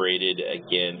calibrated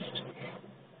against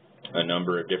a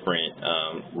number of different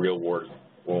real-world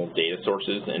data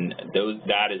sources, and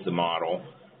that is the model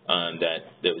that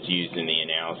was used in the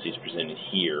analyses presented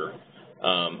here.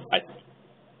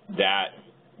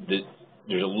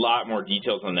 There's a lot more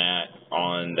details on that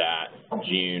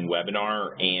June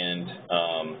webinar, and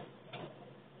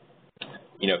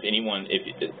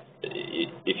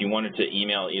if you wanted to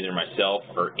email either myself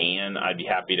or Ann, I'd be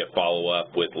happy to follow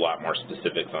up with a lot more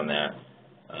specifics on that.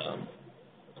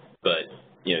 But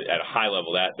at a high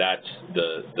level, that's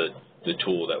the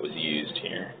tool that was used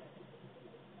here.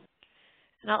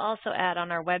 And I'll also add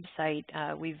on our website,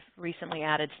 we've recently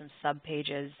added some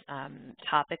sub-pages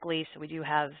topically. So we do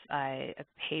have a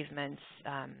pavement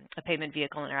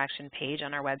vehicle interaction page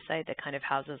on our website that kind of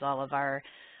houses all of our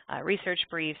research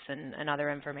briefs and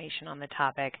other information on the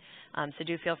topic. So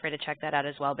do feel free to check that out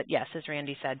as well. But yes, as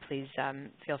Randy said, please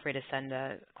feel free to send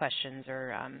questions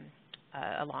or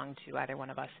along to either one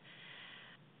of us.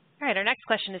 All right, our next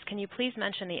question is, can you please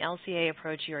mention the LCA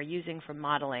approach you are using for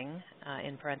modeling,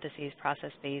 in parentheses,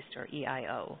 process-based or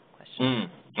EIO?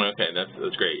 Question. Okay,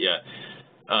 that's great, yeah.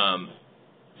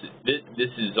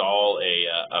 This is all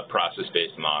a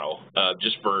process-based model.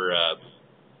 Just for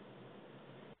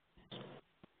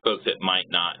folks that might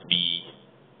not be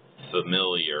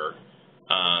familiar,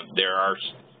 there are,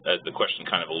 as the question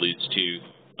kind of alludes to,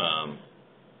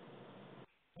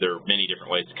 there are many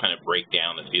different ways to kind of break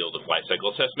down the field of life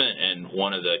cycle assessment, and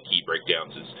one of the key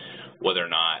breakdowns is whether or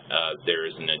not there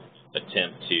is an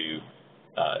attempt to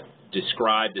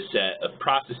describe the set of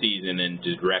processes and then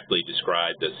directly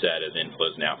describe the set of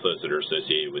inflows and outflows that are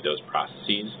associated with those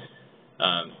processes.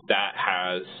 That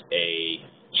has a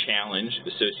challenge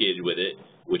associated with it,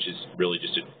 which is really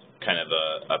just a kind of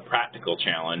a practical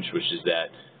challenge, which is that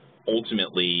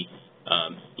ultimately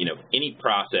any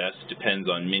process depends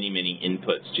on many, many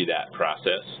inputs to that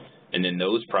process, and then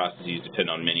those processes depend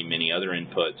on many, many other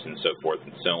inputs and so forth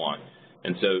and so on.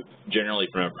 And so generally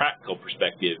from a practical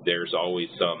perspective, there's always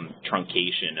some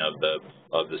truncation of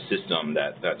the system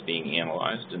that's being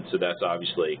analyzed, and so that's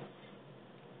obviously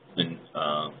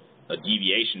a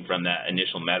deviation from that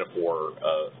initial metaphor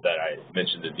that I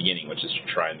mentioned at the beginning, which is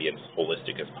to try and be as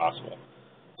holistic as possible.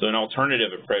 So an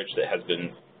alternative approach that has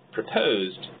been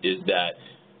proposed is that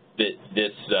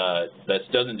this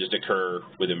doesn't just occur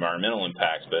with environmental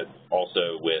impacts, but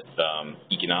also with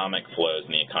economic flows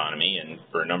in the economy. And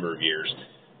for a number of years,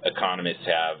 economists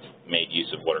have made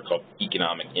use of what are called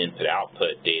economic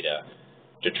input-output data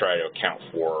to try to account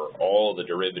for all the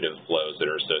derivative flows that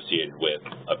are associated with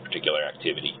a particular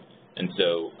activity. And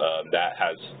so that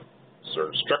has sort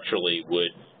of structurally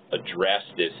would address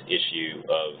this issue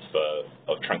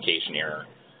of truncation error.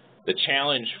 The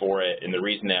challenge for it, and the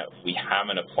reason that we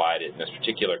haven't applied it in this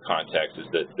particular context, is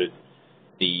that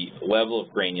the level of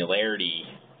granularity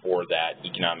for that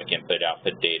economic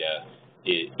input-output data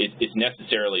is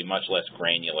necessarily much less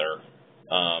granular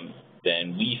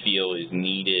than we feel is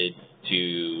needed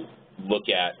to look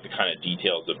at the kind of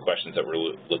details of questions that we're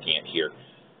looking at here.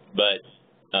 But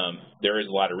there is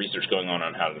a lot of research going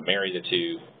on how to marry the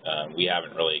two. We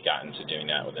haven't really gotten to doing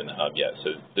that within the hub yet,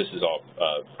 so this is all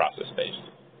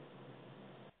process-based.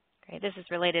 Great. This is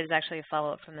related, is actually a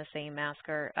follow-up from the same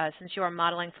asker. Since you are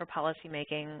modeling for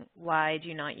policymaking, why do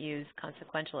you not use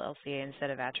consequential LCA instead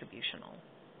of attributional?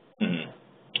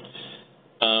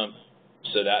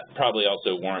 So that probably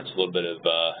also warrants a little bit of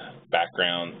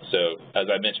background. So as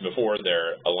I mentioned before,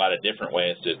 there are a lot of different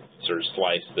ways to sort of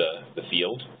slice the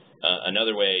field.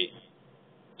 Another way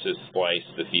to slice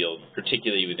the field,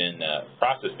 particularly within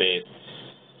process-based,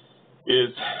 is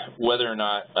whether or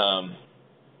not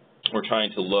we're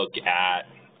trying to look at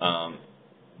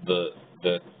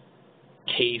the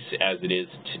case as it is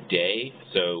today,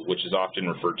 so which is often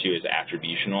referred to as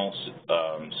attributional,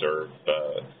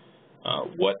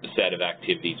 what the set of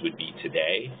activities would be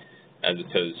today, as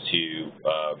opposed to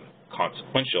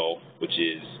consequential, which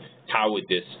is how would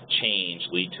this change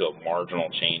lead to a marginal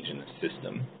change in the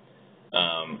system.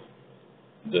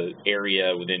 The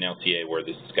area within LCA where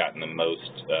this has gotten the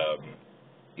most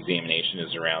examination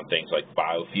is around things like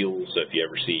biofuels. So if you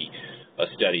ever see a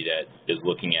study that is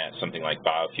looking at something like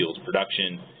biofuels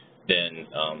production, then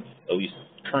at least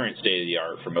current state of the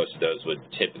art for most of those would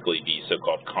typically be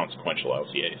so-called consequential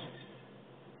LCAs.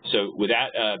 So with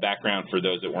that background, for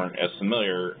those that weren't as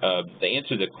familiar, the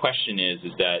answer to the question is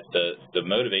that the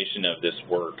motivation of this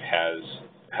work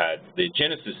the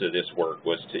genesis of this work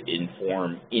was to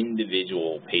inform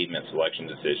individual pavement selection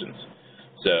decisions.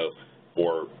 So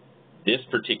for this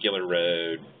particular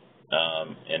road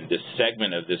and this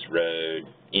segment of this road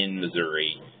in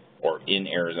Missouri or in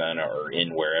Arizona or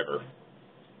in wherever.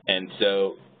 And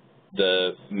so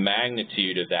the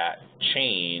magnitude of that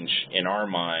change in our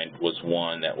mind was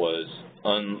one that was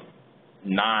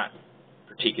not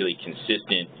particularly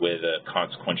consistent with a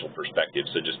consequential perspective.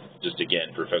 So just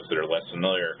again, for folks that are less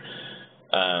familiar,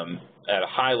 at a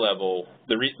high level,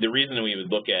 the reason we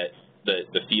would look at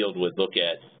the field would look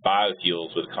at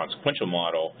biofuels with a consequential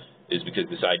model is because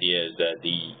this idea is that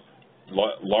the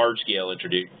large-scale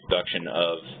introduction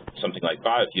of something like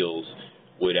biofuels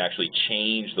would actually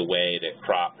change the way that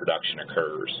crop production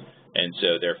occurs. And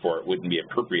so, therefore, it wouldn't be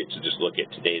appropriate to just look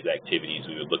at today's activities.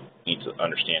 We would need to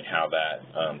understand how that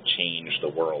changed the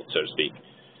world, so to speak.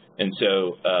 And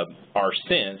so our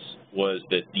sense was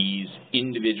that these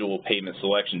individual pavement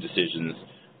selection decisions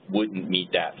wouldn't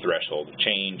meet that threshold of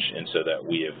change, and so that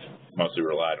we have mostly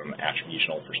relied on an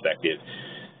attributional perspective.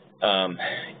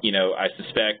 I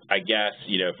suspect, I guess,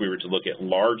 if we were to look at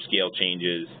large-scale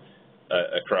changes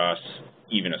across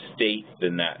even a state,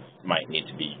 then that might need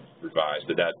to be revised.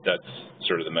 But that's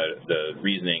sort of the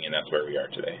reasoning, and that's where we are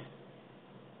today.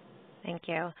 Thank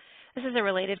you. This is a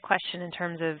related question in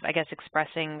terms of, I guess,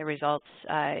 expressing the results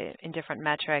in different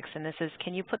metrics. And this is,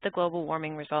 can you put the global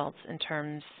warming results in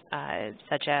terms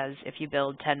such as if you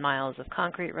build 10 miles of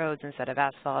concrete roads instead of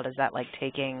asphalt, is that like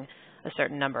taking a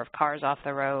certain number of cars off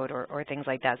the road or things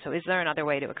like that? So is there another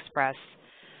way to express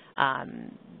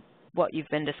what you've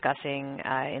been discussing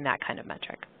in that kind of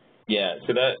metric? Yeah,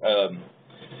 so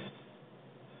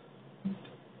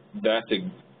that's a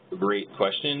great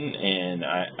question, and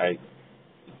I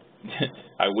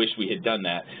wish we had done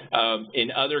that.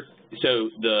 So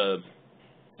the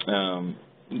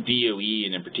DOE,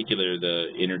 and in particular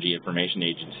the Energy Information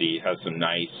Agency, has some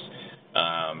nice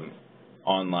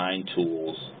online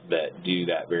tools that do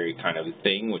that very kind of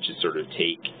thing, which is sort of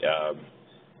take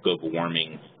global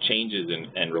warming changes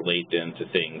and relate them to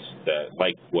things that,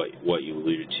 like what you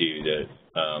alluded to, that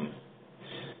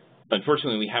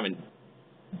unfortunately we haven't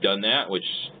done that, which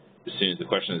as soon as the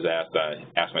question is asked, I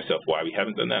ask myself why we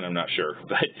haven't done that. I'm not sure,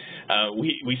 but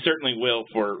we certainly will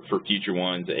for future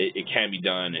ones. It can be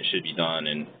done, it should be done,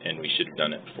 and we should have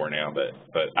done it before now. But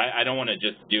I don't want to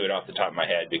just do it off the top of my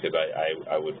head, because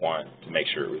I would want to make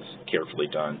sure it was carefully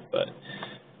done. But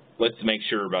let's make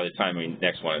sure by the time we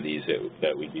next one of these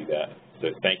that we do that.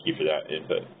 So thank you for that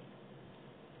input.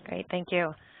 Great, thank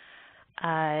you.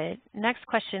 Next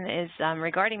question is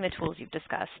regarding the tools you've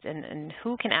discussed, and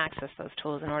who can access those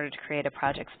tools in order to create a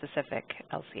project-specific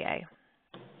LCA?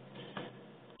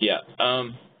 Yeah,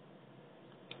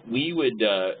 we would.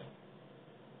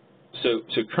 So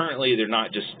currently they're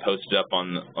not just posted up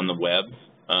on the web.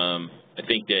 I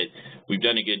think that we've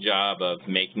done a good job of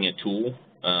making a tool.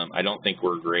 I don't think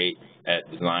we're great at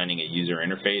designing a user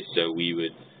interface, so we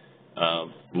would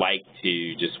like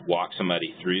to just walk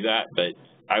somebody through that, but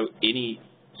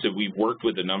so we've worked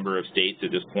with a number of states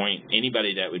at this point.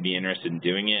 Anybody that would be interested in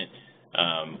doing it,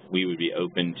 we would be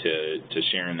open to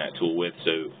sharing that tool with.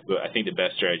 So I think the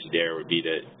best strategy there would be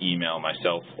to email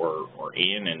myself or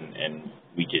Ian, and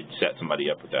we could set somebody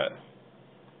up with that.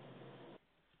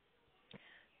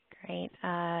 Great.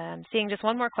 I'm seeing just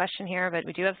one more question here, but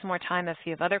we do have some more time. If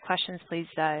you have other questions, please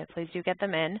do get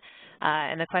them in.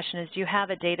 And the question is, do you have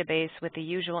a database with the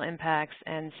usual impacts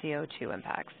and CO2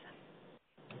 impacts?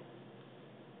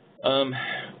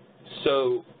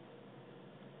 So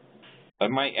I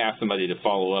might ask somebody to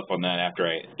follow up on that after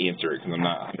I answer it, because I'm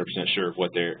not 100% sure of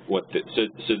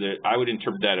I would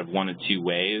interpret that of one of two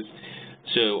ways.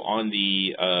 So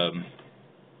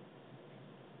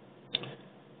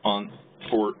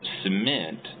for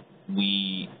cement,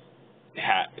 we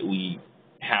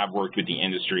have worked with the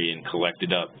industry and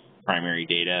collected up primary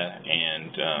data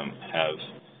and have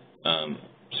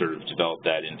sort of developed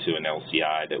that into an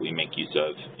LCI that we make use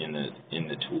of in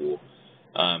the tool.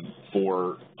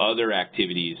 For other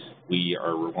activities, we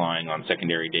are relying on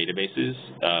secondary databases,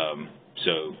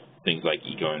 so things like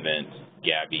EcoInvent,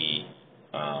 Gabi,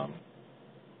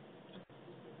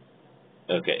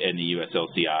 and the US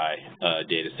LCI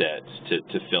data sets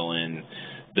to fill in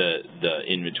the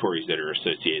inventories that are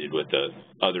associated with the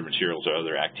other materials or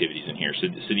other activities in here. So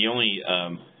the only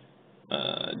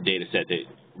data set that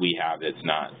we have that's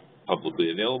not publicly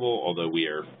available, although we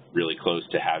are really close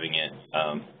to having it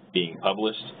being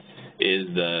published, is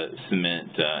the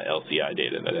cement LCI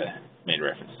data that I made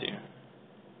reference to.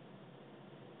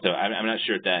 So I'm not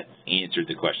sure if that answered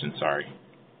the question, sorry.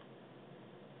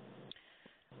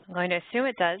 I'm going to assume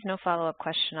it does, no follow-up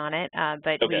question on it,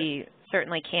 but okay. We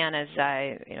certainly can, as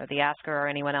the asker or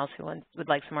anyone else who would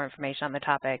like some more information on the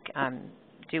topic,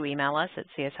 do email us at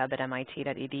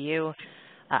CSHub@mit.edu.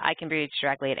 I can be reached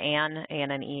directly at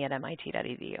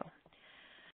ANNE@mit.edu.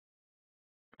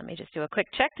 Let me just do a quick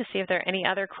check to see if there are any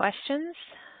other questions.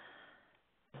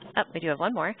 Oh, we do have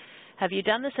one more. Have you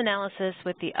done this analysis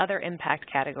with the other impact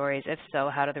categories? If so,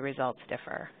 how do the results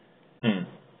differ?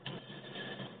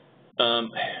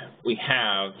 We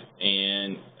have,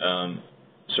 and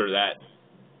sort of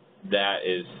that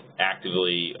is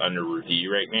actively under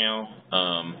review right now.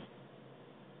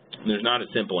 There's not a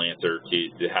simple answer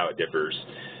to how it differs,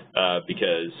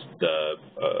 because the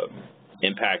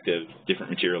impact of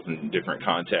different materials in different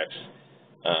contexts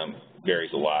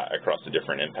varies a lot across the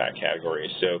different impact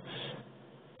categories. So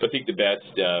I think the best,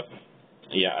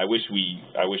 yeah, I wish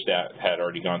that had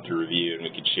already gone through review and we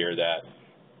could share that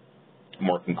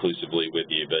more conclusively with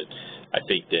you, but I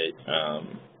think that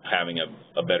having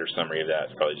a better summary of that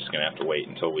is probably just going to have to wait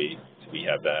until we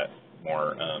have that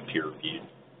more peer reviewed.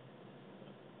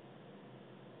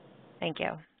 Thank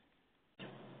you.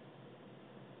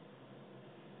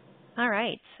 All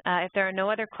right. If there are no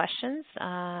other questions,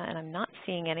 and I'm not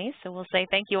seeing any, so we'll say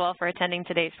thank you all for attending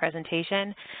today's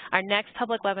presentation. Our next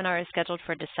public webinar is scheduled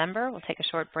for December. We'll take a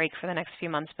short break for the next few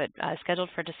months, but scheduled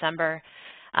for December.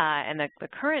 And the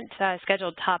current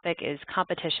scheduled topic is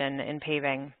competition in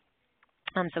paving.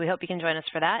 So we hope you can join us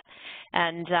for that.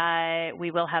 And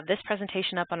we will have this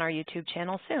presentation up on our YouTube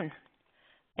channel soon.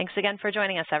 Thanks again for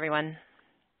joining us, everyone.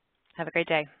 Have a great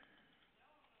day.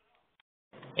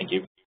 Thank you.